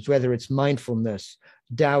traditions, whether it's mindfulness,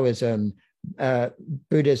 Taoism,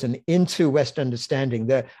 Buddhism, into Western understanding,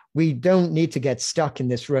 that we don't need to get stuck in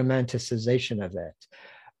this romanticization of it.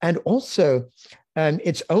 And also,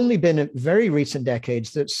 it's only been in very recent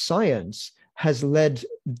decades that science has led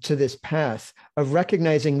to this path of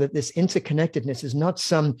recognizing that this interconnectedness is not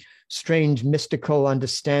some strange mystical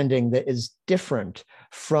understanding that is different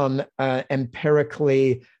from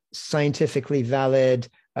empirically, scientifically valid,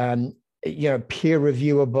 peer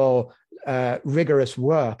reviewable, rigorous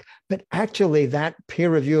work, but actually that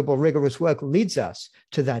peer reviewable, rigorous work leads us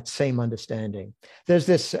to that same understanding. There's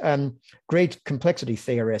this great complexity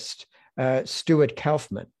theorist, Stuart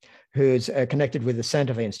Kauffman, who's connected with the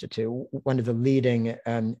Santa Fe Institute, one of the leading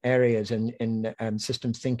areas in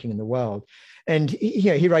systems thinking in the world. And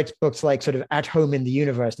he writes books like sort of At Home in the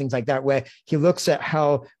Universe, things like that, where he looks at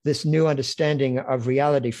how this new understanding of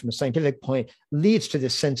reality from a scientific point leads to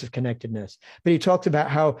this sense of connectedness. But he talked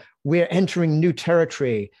about how we're entering new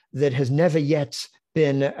territory that has never yet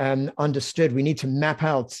been understood. We need to map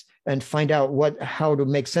out and find out how to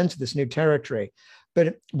make sense of this new territory.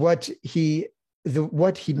 But what he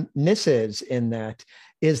misses in that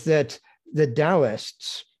is that the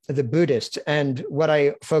Taoists, the Buddhists, and what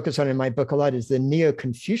I focus on in my book a lot is the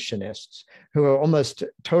Neo-Confucianists, who are almost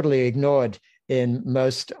totally ignored in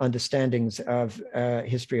most understandings of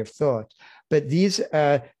history of thought. but these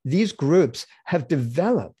groups have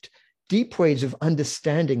developed deep ways of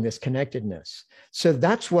understanding this connectedness. So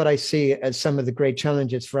that's what I see as some of the great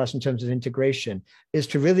challenges for us in terms of integration, is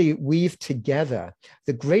to really weave together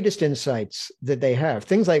the greatest insights that they have,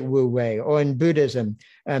 things like Wu Wei, or in Buddhism,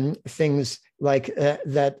 things like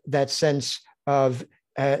that sense of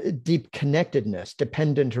deep connectedness,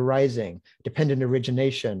 dependent arising, dependent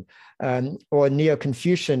origination, or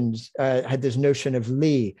Neo-Confucians had this notion of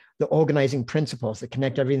Li, the organizing principles that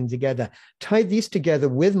connect everything together. Tie these together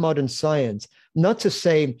with modern science, not to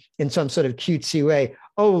say in some sort of cutesy way,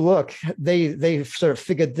 oh, look, they sort of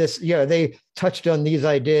figured this, they touched on these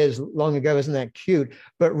ideas long ago, isn't that cute?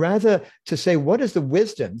 But rather to say, what is the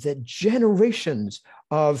wisdom that generations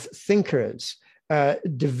of thinkers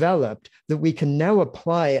developed that we can now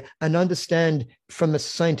apply and understand from a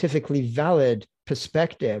scientifically valid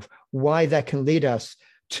perspective why that can lead us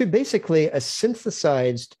to basically a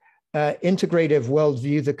synthesized, integrative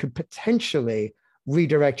worldview that could potentially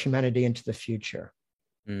redirect humanity into the future.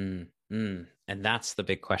 And that's the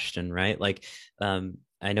big question, right? Like,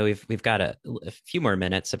 I know we've got a few more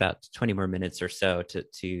minutes, about 20 more minutes or so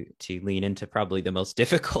to lean into probably the most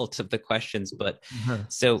difficult of the questions. But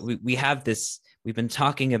so we have this, we've been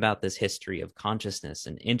talking about this history of consciousness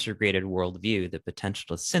and integrated worldview, the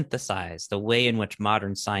potential to synthesize, the way in which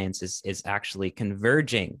modern science is actually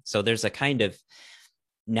converging. So there's a kind of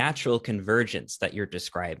natural convergence that you're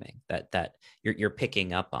describing, that you're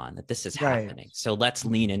picking up on, that this is happening. So let's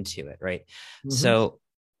lean into it, right? So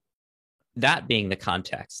that being the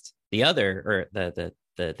context, the other, or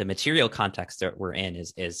the material context that we're in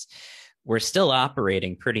is we're still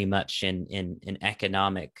operating pretty much in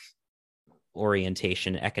economic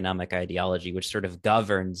orientation, economic ideology, which sort of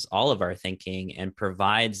governs all of our thinking and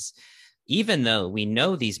provides, even though we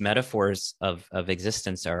know these metaphors of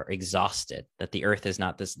existence are exhausted, that the earth is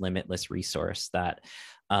not this limitless resource, that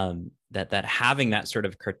having that sort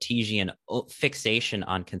of Cartesian fixation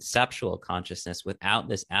on conceptual consciousness without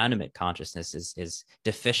this animate consciousness is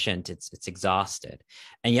deficient, it's exhausted.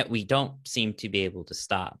 And yet we don't seem to be able to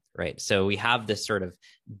stop, right? So we have this sort of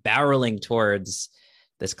barreling towards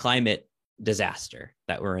this climate disaster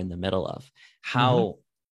that we're in the middle of.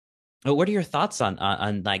 What are your thoughts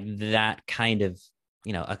on like that kind of,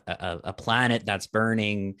 a planet that's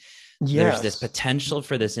burning? There's this potential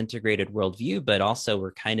for this integrated worldview, but also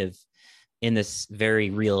we're kind of in this very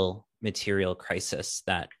real material crisis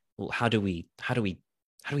that how do we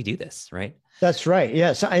do this, right? That's right.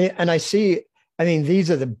 Yes. I see, these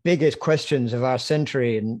are the biggest questions of our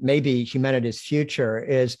century and maybe humanity's future,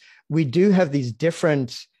 is we do have these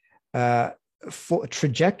different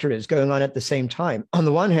trajectories going on at the same time. On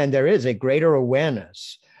the one hand, there is a greater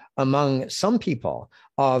awareness among some people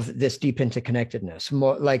of this deep interconnectedness,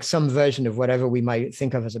 more like some version of whatever we might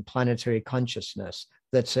think of as a planetary consciousness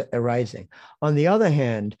that's arising. On the other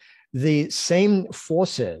hand, the same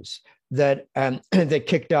forces that that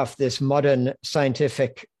kicked off this modern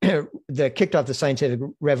scientific, that kicked off the scientific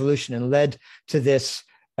revolution and led to this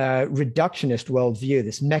reductionist worldview,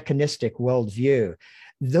 this mechanistic worldview,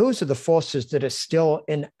 those are the forces that are still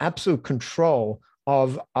in absolute control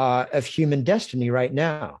of human destiny right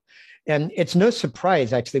now. And it's no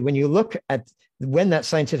surprise, actually, when you look at when that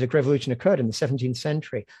scientific revolution occurred in the 17th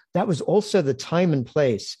century, that was also the time and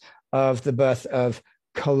place of the birth of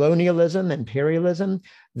colonialism, imperialism,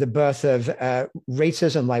 the birth of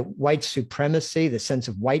racism like white supremacy, the sense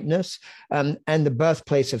of whiteness, and the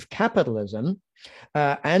birthplace of capitalism.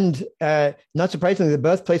 And not surprisingly, the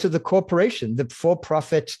birthplace of the corporation, the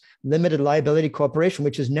for-profit limited liability corporation,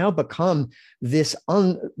 which has now become this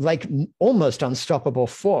almost unstoppable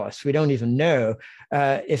force. We don't even know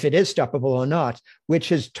if it is stoppable or not,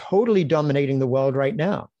 which is totally dominating the world right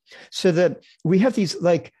now. So that we have these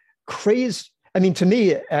like crazed, to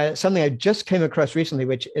me, something I just came across recently,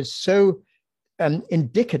 which is so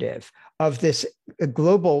indicative of this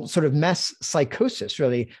global sort of mass psychosis,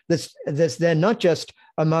 really, that's there not just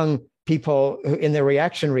among people who, in their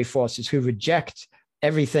reactionary forces, who reject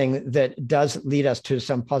everything that does lead us to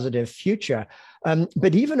some positive future,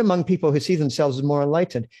 but even among people who see themselves as more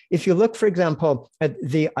enlightened. If you look, for example, at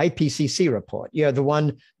the IPCC report, the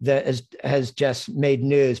one that has just made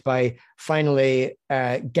news by finally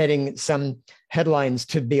getting some headlines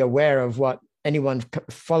to be aware of what anyone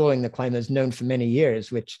following the climate has known for many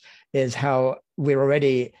years, which is how we're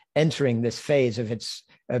already entering this phase of its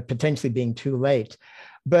potentially being too late.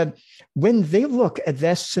 But when they look at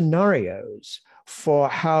their scenarios for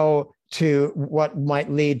what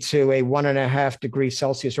might lead to a 1.5 degrees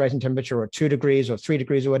Celsius rise in temperature, or 2 degrees or 3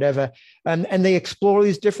 degrees or whatever, and they explore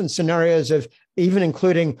these different scenarios of even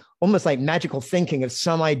including almost like magical thinking of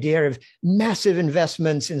some idea of massive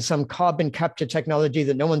investments in some carbon capture technology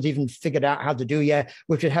that no one's even figured out how to do yet,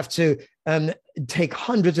 which would have to take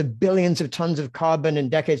hundreds of billions of tons of carbon in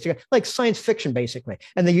decades to go, like science fiction, basically.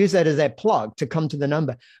 And they use that as their plug to come to the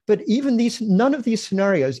number. But even none of these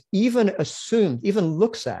scenarios even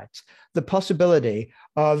looks at the possibility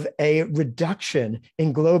of a reduction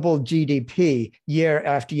in global GDP year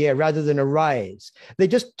after year rather than a rise. They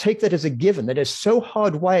just take that as a given, that is so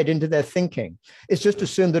hardwired into their thinking. It's just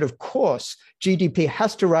assumed that, of course, GDP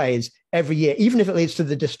has to rise every year, even if it leads to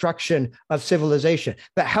the destruction of civilization.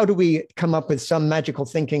 But how do we come up with some magical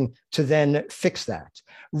thinking to then fix that?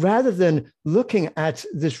 Rather than looking at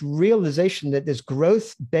this realization that this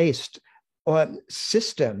growth-based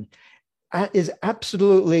system is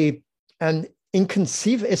absolutely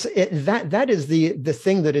inconceivable. That is the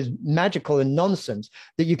thing that is magical and nonsense,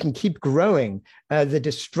 that you can keep growing the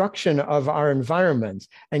destruction of our environment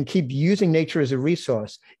and keep using nature as a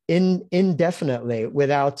resource indefinitely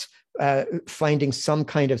without finding some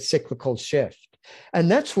kind of cyclical shift. And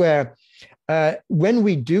that's where when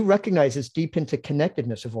we do recognize this deep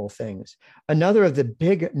interconnectedness of all things, another of the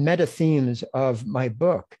big meta themes of my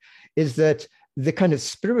book is that the kind of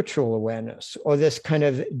spiritual awareness, or this kind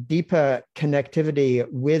of deeper connectivity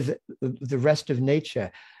with the rest of nature,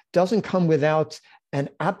 doesn't come without an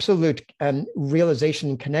absolute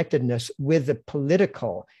realization and connectedness with the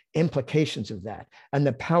political implications of that and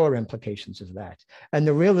the power implications of that. And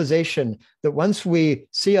the realization that once we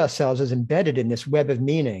see ourselves as embedded in this web of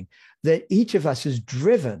meaning, that each of us is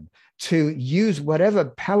driven to use whatever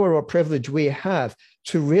power or privilege we have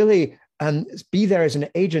to really be there as an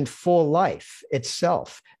agent for life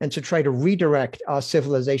itself, and to try to redirect our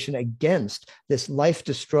civilization against this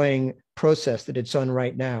life-destroying process that it's on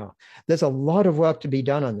right now. There's a lot of work to be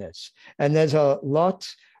done on this. And there's a lot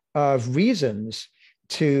of reasons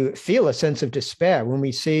to feel a sense of despair when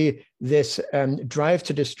we see this drive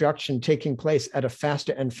to destruction taking place at a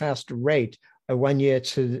faster and faster rate, one year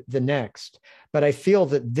to the next. But I feel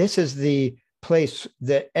that this is the place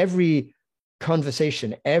that every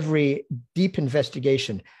conversation, every deep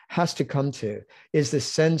investigation has to come to, is the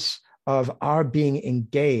sense of our being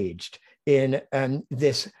engaged in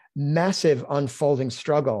this massive unfolding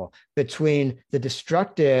struggle between the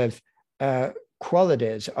destructive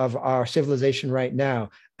qualities of our civilization right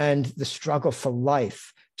now and the struggle for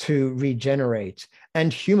life to regenerate,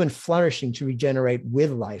 and human flourishing to regenerate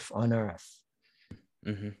with life on Earth.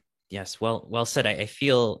 Mm-hmm. Yes, well said. I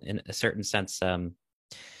feel in a certain sense,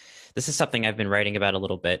 this is something I've been writing about a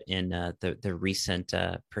little bit in the recent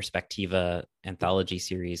Perspectiva anthology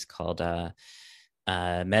series called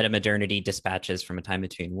Metamodernity Dispatches from a Time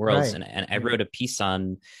Between Worlds. Right. And I wrote a piece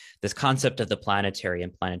on this concept of the planetary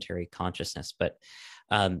and planetary consciousness. But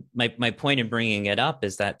my point in bringing it up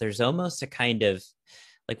is that there's almost a kind of,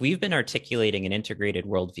 like, we've been articulating an integrated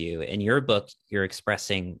worldview. In your book, you're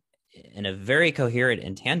expressing in a very coherent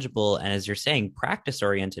and tangible, and as you're saying,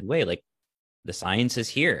 practice-oriented way, like, the science is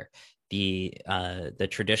here. The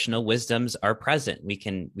traditional wisdoms are present. We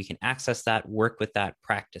can access that, work with that,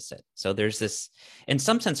 practice it. So there's this, in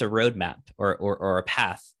some sense, a roadmap or a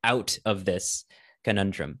path out of this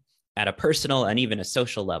conundrum at a personal and even a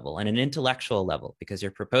social level and an intellectual level, because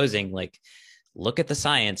you're proposing, like, look at the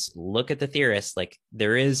science, look at the theorists, like,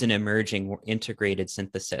 there is an emerging integrated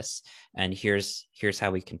synthesis, and here's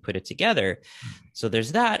how we can put it together. So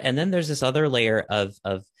there's that, and then there's this other layer of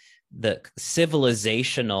the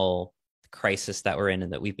civilizational crisis that we're in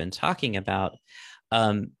and that we've been talking about.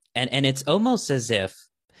 And it's almost as if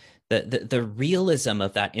the realism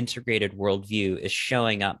of that integrated worldview is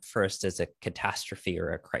showing up first as a catastrophe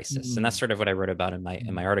or a crisis. And that's sort of what I wrote about in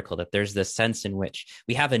my article, that there's this sense in which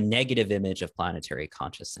we have a negative image of planetary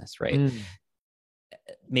consciousness, right?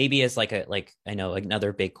 Maybe as I know,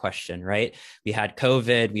 another big question, right? We had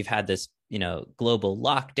COVID, we've had this, global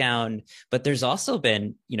lockdown, but there's also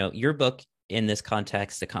been, your book in this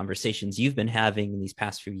context, the conversations you've been having in these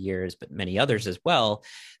past few years, but many others as well,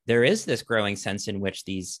 there is this growing sense in which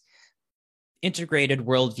these integrated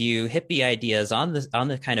worldview, hippie ideas on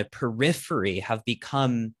the kind of periphery have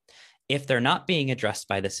become, if they're not being addressed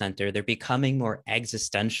by the center, they're becoming more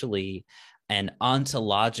existentially and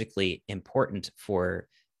ontologically important for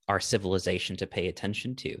our civilization to pay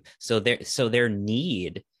attention to. So their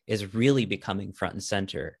need is really becoming front and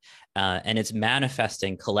center. And it's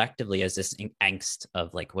manifesting collectively as this angst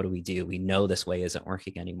of, like, what do we do? We know this way isn't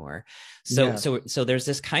working anymore. So there's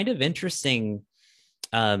this kind of interesting,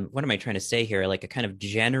 what am I trying to say here? Like a kind of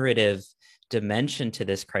generative dimension to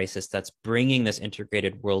this crisis that's bringing this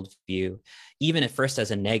integrated worldview, even at first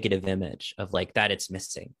as a negative image of like that it's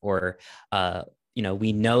missing, or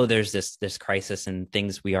we know there's this crisis and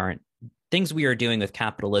things we are doing with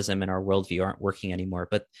capitalism and our worldview aren't working anymore.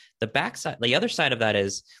 But the other side of that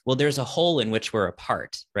is, well, there's a hole in which we're a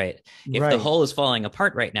part, right? If the whole is falling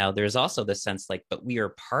apart right now, there's also this sense like, but we are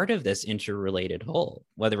part of this interrelated whole,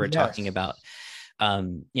 whether we're talking about,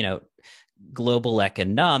 global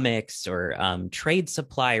economics or trade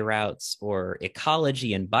supply routes or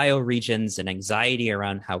ecology and bioregions and anxiety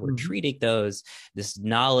around how we're treating those, this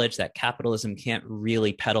knowledge that capitalism can't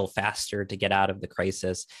really pedal faster to get out of the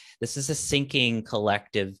crisis. This is a sinking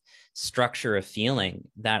collective structure of feeling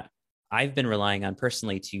that I've been relying on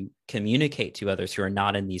personally to communicate to others who are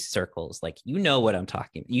not in these circles. Like, what I'm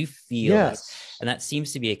talking about. You feel it. And that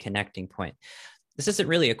seems to be a connecting point. This isn't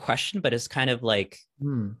really a question, but it's kind of like,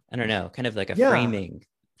 I don't know, kind of like a framing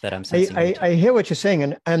that I'm sensing. I hear what you're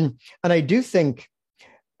saying. And I do think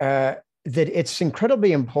that it's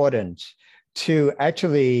incredibly important to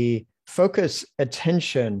actually focus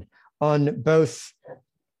attention on both